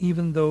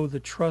 even though the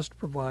trust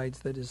provides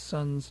that his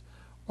sons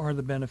are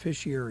the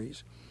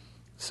beneficiaries.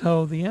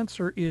 So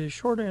the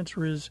short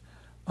answer is,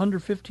 under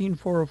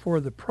 15404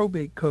 of the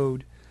probate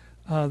code,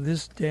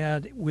 this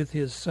dad, with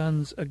his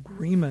son's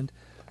agreement,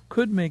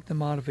 could make the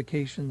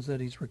modifications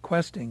that he's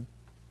requesting.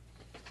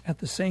 At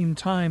the same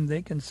time,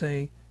 they can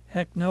say,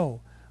 heck no,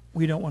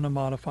 we don't want to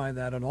modify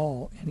that at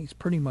all, and he's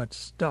pretty much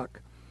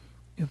stuck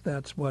if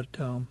that's what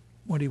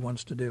he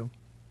wants to do.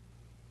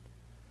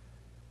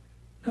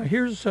 Now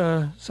here's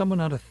someone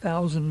out of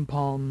Thousand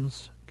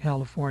Palms,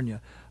 California.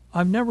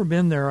 I've never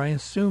been there. I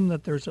assume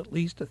that there's at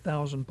least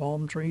 1,000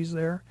 palm trees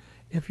there.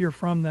 If you're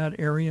from that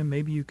area,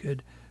 maybe you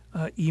could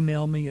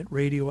email me at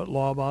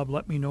radio@lawbob.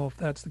 Let me know if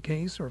that's the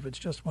case, or if it's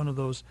just one of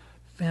those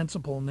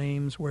fanciful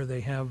names where they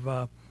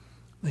have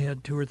they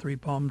had 2 or 3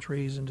 palm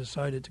trees and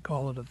decided to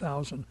call it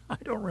 1,000. I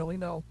don't really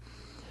know.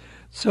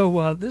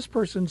 So this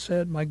person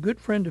said, my good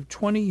friend of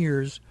 20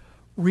 years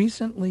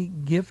recently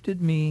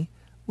gifted me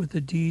with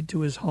a deed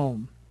to his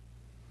home.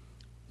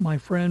 My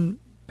friend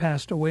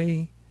passed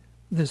away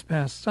this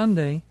past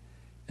Sunday,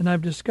 and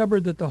I've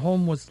discovered that the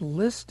home was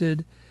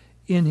listed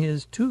in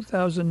his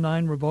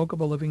 2009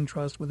 revocable living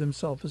trust with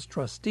himself as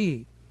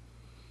trustee.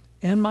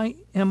 Am I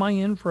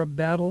in for a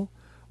battle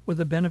with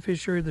the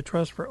beneficiary of the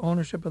trust for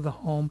ownership of the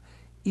home,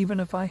 even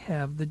if I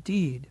have the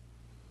deed?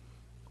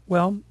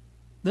 Well,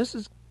 this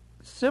is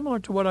similar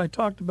to what I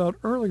talked about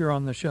earlier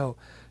on the show.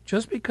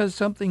 Just because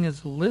something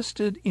is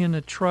listed in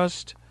a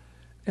trust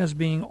as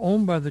being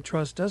owned by the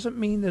trust doesn't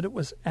mean that it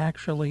was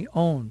actually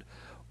owned.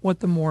 What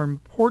the more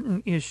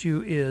important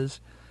issue is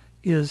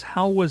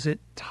how was it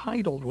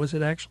titled? Was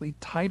it actually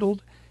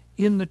titled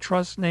in the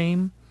trust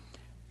name,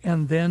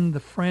 and then the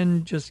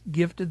friend just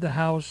gifted the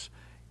house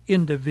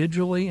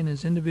individually in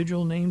his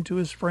individual name to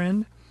his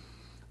friend?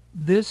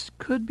 This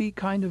could be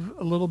kind of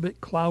a little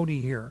bit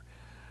cloudy here.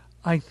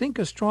 I think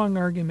a strong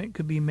argument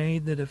could be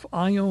made that if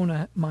I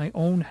own my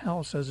own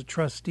house as a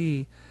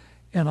trustee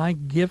and I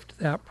gift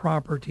that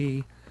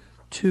property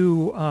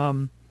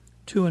to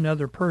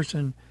another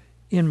person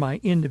in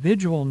my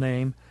individual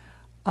name,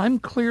 I'm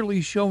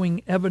clearly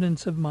showing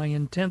evidence of my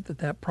intent that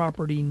that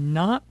property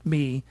not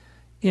be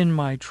in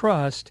my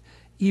trust,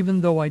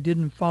 even though I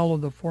didn't follow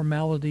the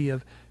formality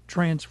of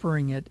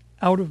transferring it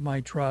out of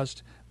my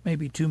trust,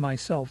 maybe to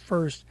myself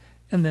first,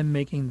 and then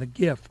making the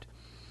gift.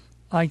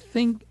 I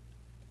think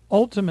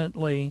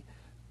ultimately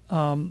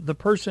the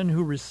person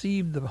who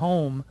received the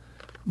home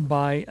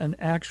by an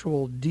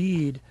actual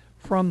deed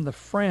from the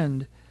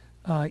friend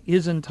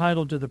is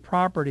entitled to the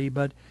property,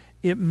 but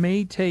it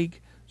may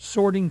take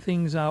sorting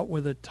things out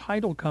with a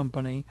title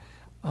company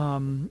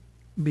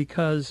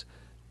because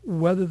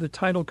whether the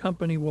title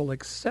company will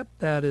accept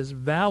that as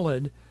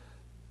valid,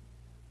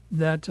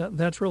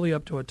 that's really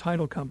up to a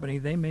title company.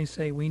 They may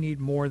say, we need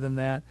more than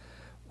that.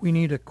 We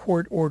need a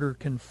court order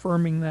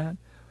confirming that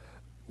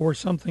or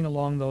something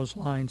along those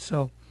lines.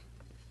 So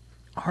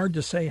hard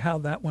to say how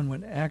that one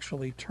would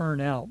actually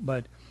turn out,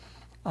 but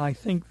I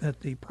think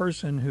that the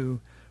person who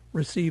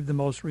received the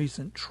most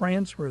recent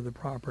transfer of the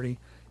property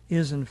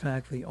is in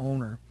fact the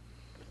owner.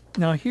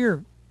 Now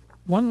here,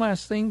 one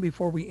last thing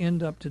before we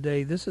end up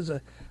today. This is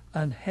a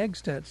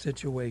Hegstadt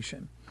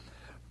situation.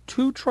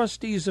 Two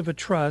trustees of a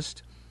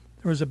trust.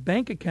 There was a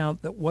bank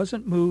account that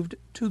wasn't moved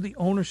to the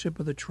ownership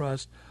of the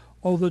trust,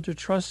 although the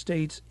trust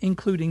states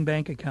including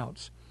bank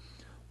accounts.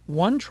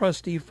 One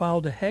trustee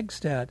filed a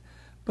Hegstadt,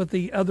 but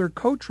the other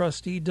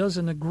co-trustee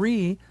doesn't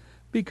agree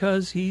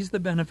because he's the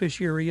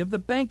beneficiary of the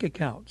bank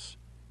accounts.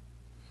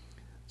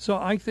 So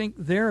I think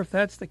there, if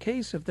that's the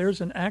case, if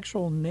there's an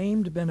actual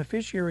named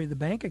beneficiary of the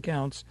bank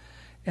accounts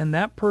and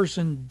that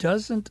person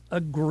doesn't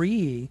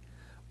agree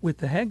with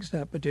the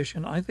Hegstadt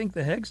petition, I think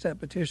the Hegstadt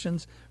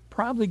petition's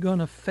probably going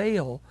to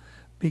fail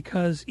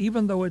because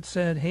even though it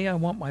said, hey, I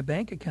want my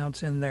bank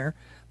accounts in there,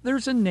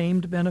 there's a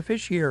named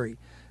beneficiary.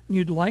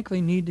 You'd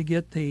likely need to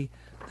get the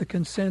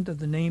consent of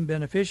the named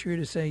beneficiary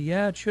to say,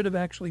 yeah, it should have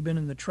actually been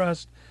in the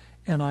trust,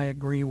 and I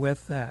agree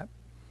with that.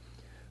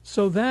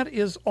 So that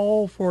is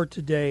all for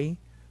today.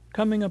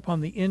 Coming up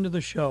on the end of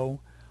the show,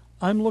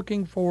 I'm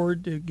looking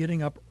forward to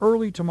getting up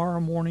early tomorrow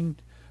morning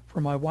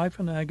for my wife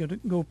and I to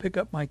go pick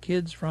up my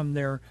kids from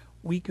their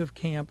week of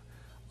camp.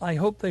 I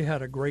hope they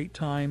had a great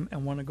time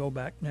and want to go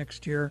back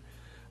next year,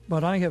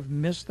 but I have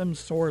missed them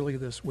sorely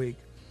this week.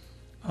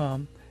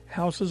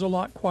 House is a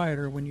lot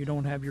quieter when you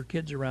don't have your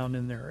kids around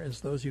in there.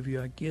 As those of you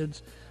who have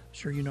kids, I'm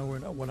sure you know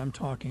what I'm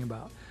talking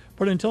about.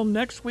 But until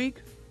next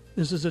week,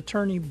 this is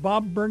attorney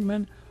Bob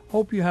Bergman.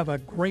 Hope you have a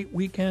great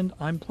weekend.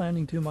 I'm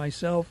planning to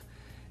myself,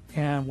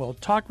 and we'll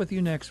talk with you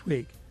next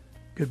week.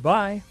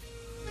 Goodbye.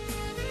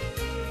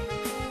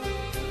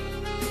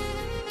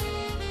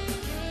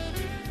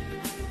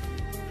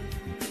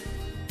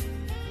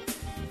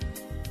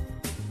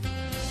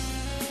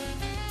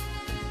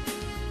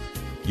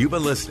 You've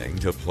been listening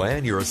to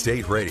Plan Your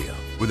Estate Radio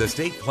with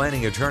estate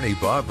planning attorney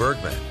Bob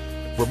Bergman.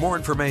 For more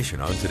information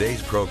on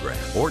today's program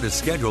or to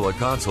schedule a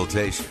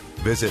consultation,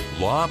 visit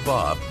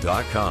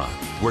lawbob.com,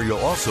 where you'll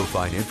also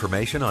find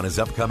information on his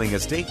upcoming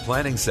estate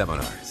planning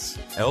seminars.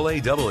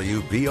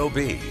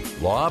 LAWBOB,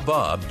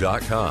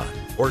 lawbob.com,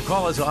 or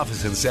call his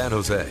office in San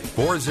Jose,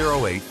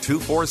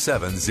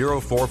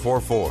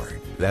 408-247-0444.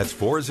 That's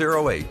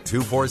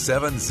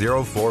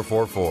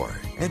 408-247-0444.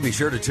 And be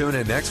sure to tune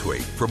in next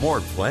week for more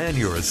Plan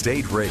Your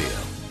Estate Radio.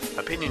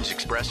 Opinions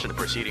expressed in the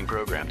preceding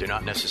program do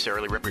not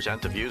necessarily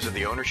represent the views of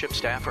the ownership,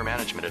 staff, or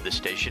management of this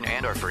station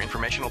and are for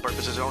informational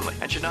purposes only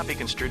and should not be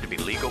construed to be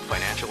legal,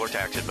 financial, or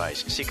tax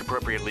advice. Seek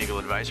appropriate legal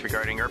advice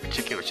regarding your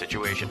particular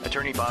situation.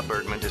 Attorney Bob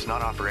Bergman does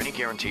not offer any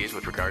guarantees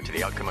with regard to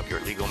the outcome of your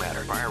legal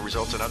matter. Prior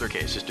results in other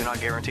cases do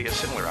not guarantee a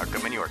similar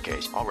outcome in your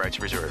case. All rights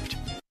reserved.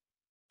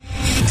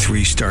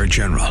 3-star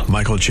General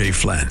Michael J.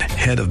 Flynn,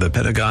 head of the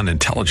Pentagon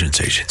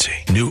Intelligence Agency,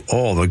 knew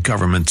all the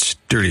government's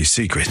dirty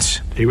secrets.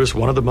 He was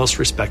one of the most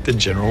respected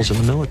generals in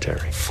the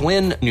military.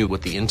 Flynn knew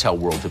what the intel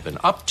world had been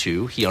up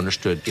to. He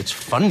understood its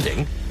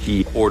funding.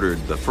 He ordered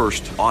the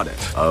first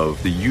audit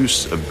of the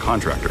use of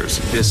contractors.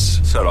 This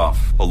set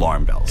off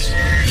alarm bells.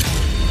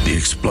 The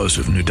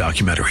explosive new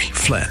documentary,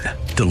 Flynn,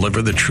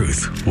 Deliver the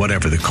Truth,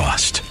 Whatever the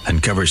Cost,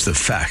 uncovers the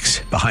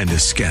facts behind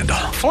this scandal.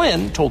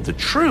 Flynn told the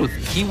truth.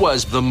 He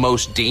was the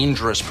most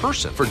dangerous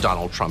person for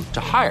Donald Trump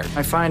to hire.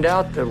 I find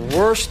out the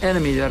worst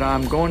enemy that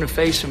I'm going to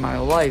face in my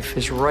life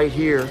is right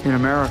here in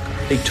America.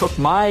 They took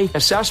my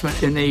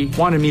assessment and they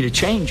wanted me to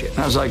change it. And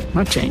I was like, I'm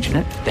not changing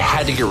it. They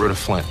had to get rid of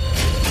Flynn.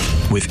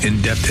 With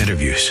in-depth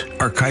interviews,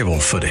 archival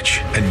footage,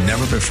 and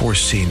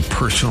never-before-seen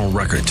personal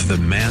records of the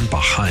man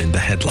behind the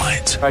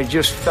headlines. I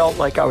just felt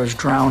like I was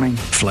drowning.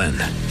 Flynn,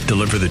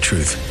 deliver the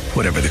truth,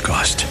 whatever the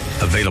cost.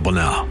 Available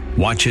now.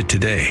 Watch it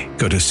today.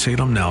 Go to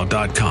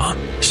salemnow.com.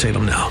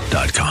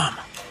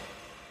 salemnow.com.